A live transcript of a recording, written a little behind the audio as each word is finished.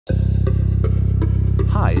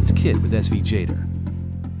Hi, it's Kit with SVGator.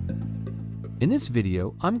 In this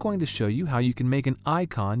video, I'm going to show you how you can make an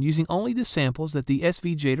icon using only the samples that the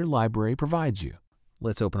SVGator library provides you.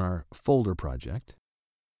 Let's open our folder project.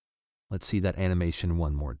 Let's see that animation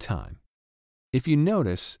one more time. If you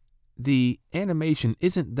notice, the animation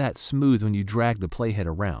isn't that smooth when you drag the playhead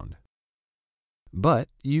around. But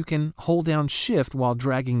you can hold down Shift while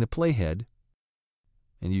dragging the playhead,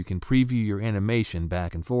 and you can preview your animation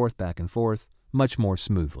back and forth, much more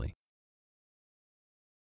smoothly.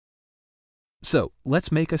 So let's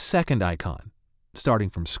make a second icon, starting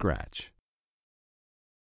from scratch.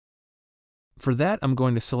 For that, I'm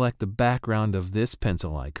going to select the background of this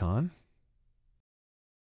pencil icon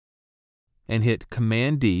and hit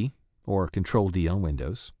Command-D or Control-D on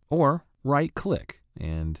Windows, or right-click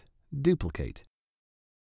and duplicate.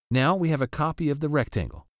 Now we have a copy of the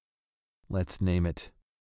rectangle. Let's name it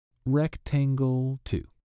Rectangle 2.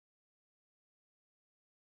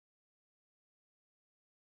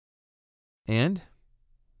 And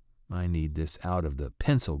I need this out of the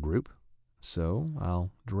pencil group, so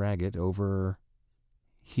I'll drag it over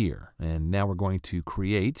here. And now we're going to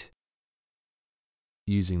create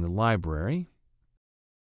using the library.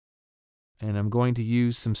 And I'm going to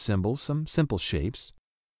use some symbols, some simple shapes.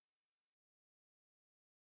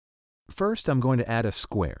 First, I'm going to add a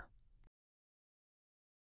square.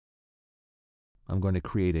 I'm going to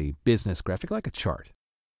create a business graphic like a chart.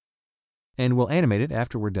 And we'll animate it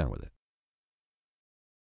after we're done with it.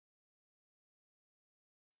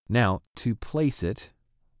 Now, to place it,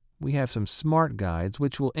 we have some smart guides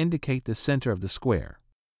which will indicate the center of the square,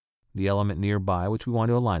 the element nearby which we want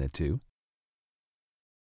to align it to.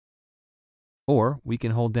 Or we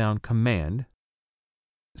can hold down Command,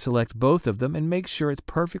 select both of them, and make sure it's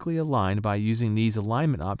perfectly aligned by using these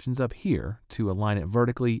alignment options up here to align it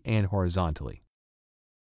vertically and horizontally.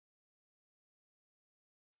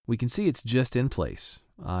 We can see it's just in place.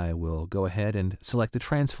 I will go ahead and select the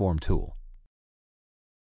Transform tool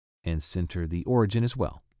and center the origin as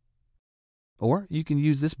well. Or you can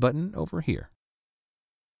use this button over here.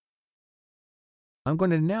 I'm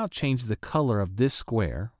going to now change the color of this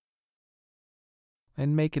square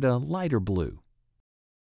and make it a lighter blue,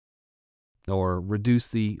 or reduce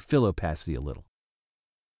the fill opacity a little.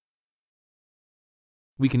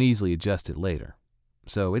 We can easily adjust it later,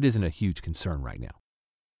 so it isn't a huge concern right now.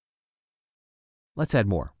 Let's add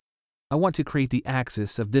more. I want to create the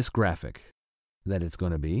axis of this graphic that it's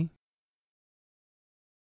going to be.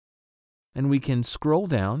 And we can scroll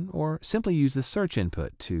down or simply use the search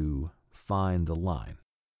input to find the line.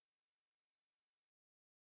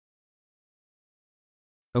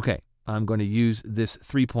 Okay, I'm going to use this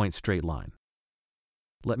 3-point straight line.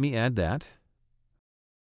 Let me add that.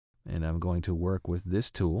 And I'm going to work with this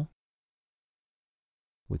tool,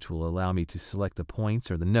 which will allow me to select the points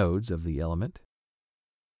or the nodes of the element.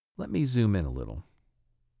 Let me zoom in a little.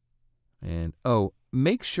 And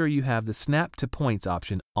make sure you have the Snap to Points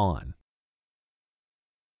option on.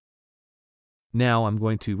 Now I'm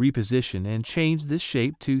going to reposition and change this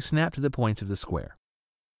shape to snap to the points of the square.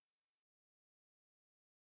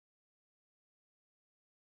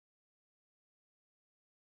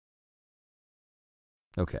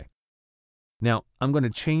 Okay. Now I'm going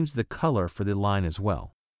to change the color for the line as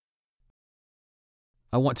well.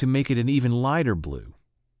 I want to make it an even lighter blue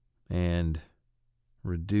and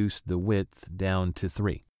reduce the width down to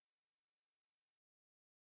 3.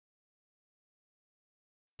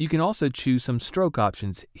 You can also choose some stroke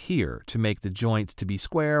options here to make the joints to be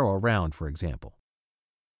square or round, for example.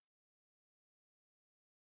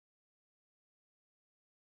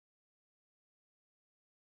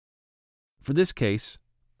 For this case,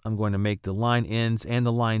 I'm going to make the line ends and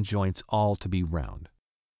the line joints all to be round.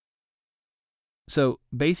 So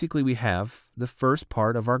basically we have the first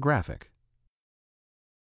part of our graphic.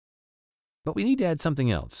 But we need to add something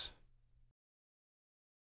else.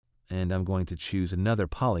 And I'm going to choose another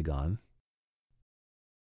polygon.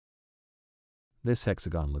 This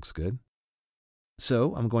hexagon looks good.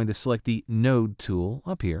 So I'm going to select the Node tool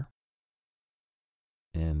up here.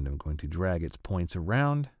 And I'm going to drag its points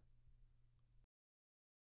around.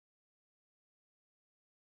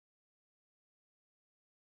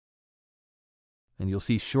 And you'll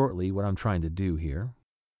see shortly what I'm trying to do here.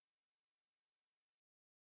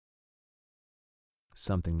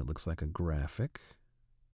 Something that looks like a graphic.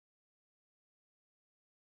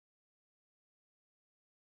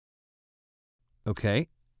 Okay,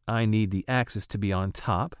 I need the axis to be on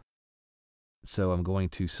top, so I'm going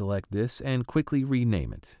to select this and quickly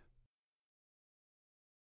rename it.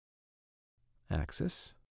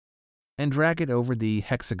 Axis. And drag it over the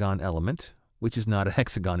hexagon element, which is not a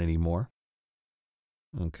hexagon anymore.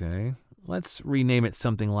 Okay, let's rename it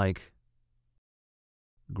something like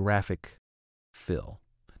graphic fill.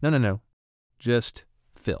 No, just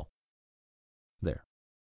fill. There.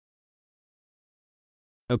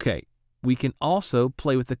 Okay, we can also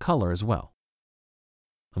play with the color as well.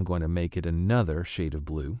 I'm going to make it another shade of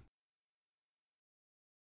blue.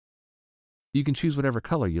 You can choose whatever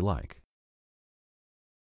color you like.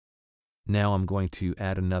 Now I'm going to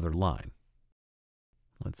add another line.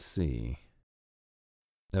 Let's see.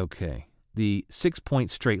 Okay, the 6-point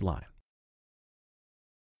straight line.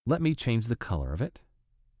 Let me change the color of it.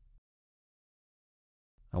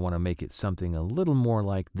 I want to make it something a little more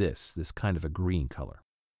like this kind of a green color.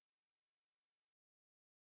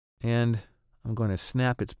 And I'm going to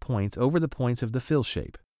snap its points over the points of the fill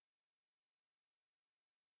shape.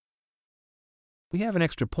 We have an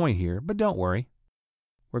extra point here, but don't worry.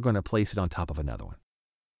 We're going to place it on top of another one.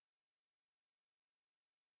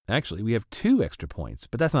 Actually, we have 2 extra points,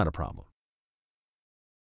 but that's not a problem.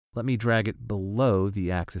 Let me drag it below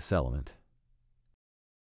the axis element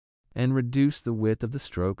and reduce the width of the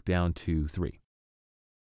stroke down to 3.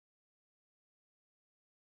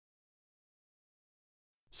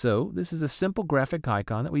 So this is a simple graphic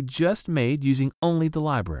icon that we just made using only the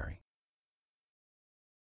library.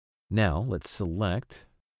 Now let's select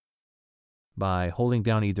by holding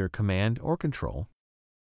down either Command or Control.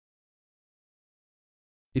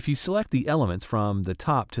 If you select the elements from the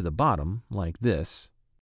top to the bottom, like this,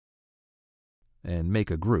 and make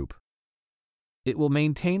a group, it will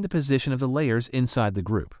maintain the position of the layers inside the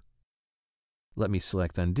group. Let me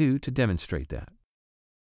select Undo to demonstrate that.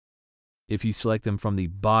 If you select them from the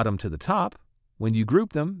bottom to the top, when you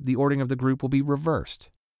group them, the ordering of the group will be reversed.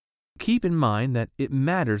 Keep in mind that it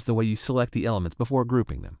matters the way you select the elements before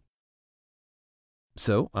grouping them.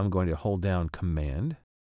 So I'm going to hold down Command,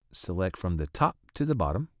 select from the top to the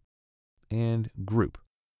bottom, and group.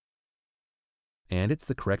 And it's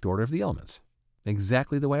the correct order of the elements,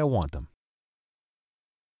 exactly the way I want them.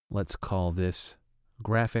 Let's call this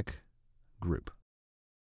graphic group.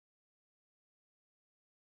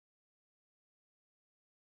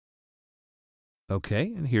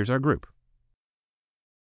 Okay, and here's our group.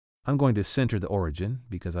 I'm going to center the origin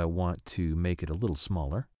because I want to make it a little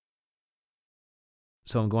smaller.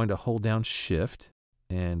 So I'm going to hold down Shift,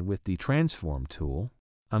 and with the Transform tool,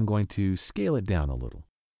 I'm going to scale it down a little.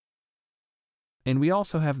 And we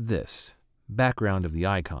also have this background of the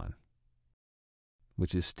icon,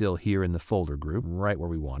 which is still here in the folder group, right where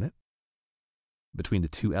we want it, between the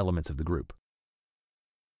 2 elements of the group.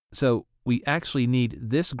 So we actually need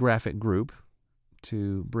this graphic group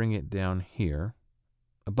to bring it down here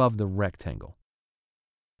above the rectangle.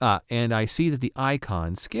 And I see that the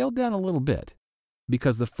icon scaled down a little bit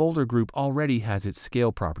because the folder group already has its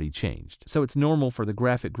scale property changed. So it's normal for the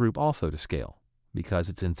graphic group also to scale because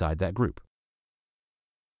it's inside that group.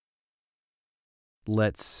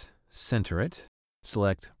 Let's center it.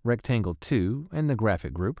 Select Rectangle 2 and the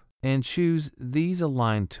graphic group and choose these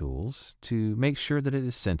Align tools to make sure that it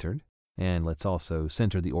is centered. And let's also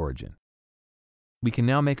center the origin. We can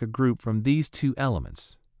now make a group from these 2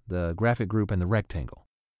 elements, the graphic group and the rectangle.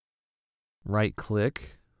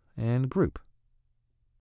 Right-click and group.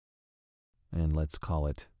 And let's call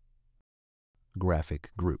it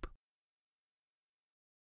graphic group.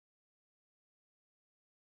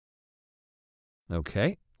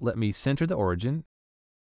 Okay, let me center the origin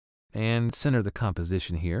and center the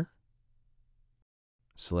composition here.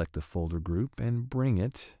 Select the folder group and bring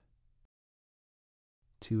it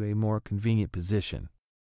to a more convenient position.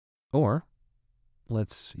 Or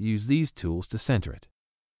let's use these tools to center it.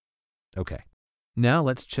 Okay, now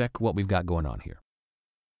let's check what we've got going on here.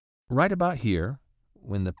 Right about here,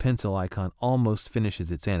 when the pencil icon almost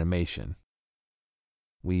finishes its animation,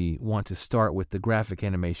 we want to start with the graphic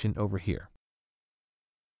animation over here.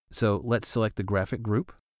 So let's select the graphic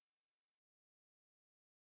group,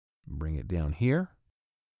 bring it down here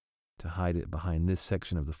to hide it behind this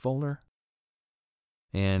section of the folder,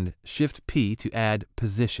 and Shift-P to add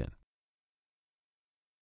position.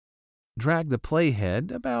 Drag the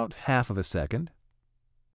playhead about half of a second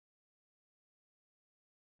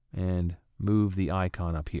and move the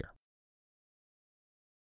icon up here.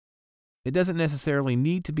 It doesn't necessarily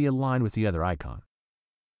need to be aligned with the other icon.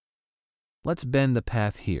 Let's bend the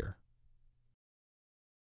path here.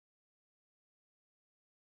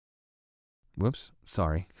 Whoops,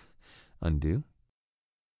 sorry. Undo.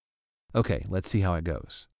 Okay, let's see how it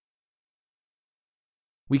goes.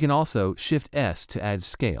 We can also Shift-S to add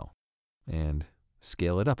scale and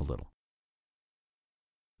scale it up a little.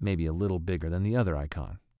 Maybe a little bigger than the other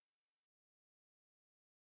icon.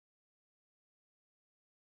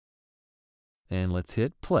 And let's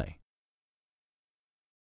hit play.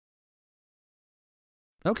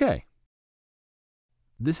 Okay.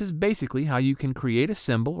 This is basically how you can create a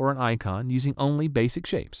symbol or an icon using only basic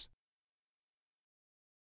shapes.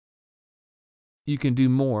 You can do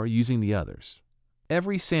more using the others.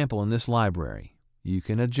 Every sample in this library, you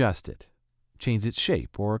can adjust it, change its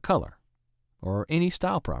shape or color, or any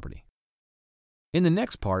style property. In the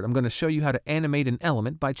next part, I'm going to show you how to animate an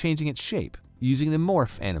element by changing its shape using the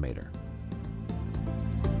Morph animator.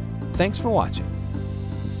 Thanks for watching.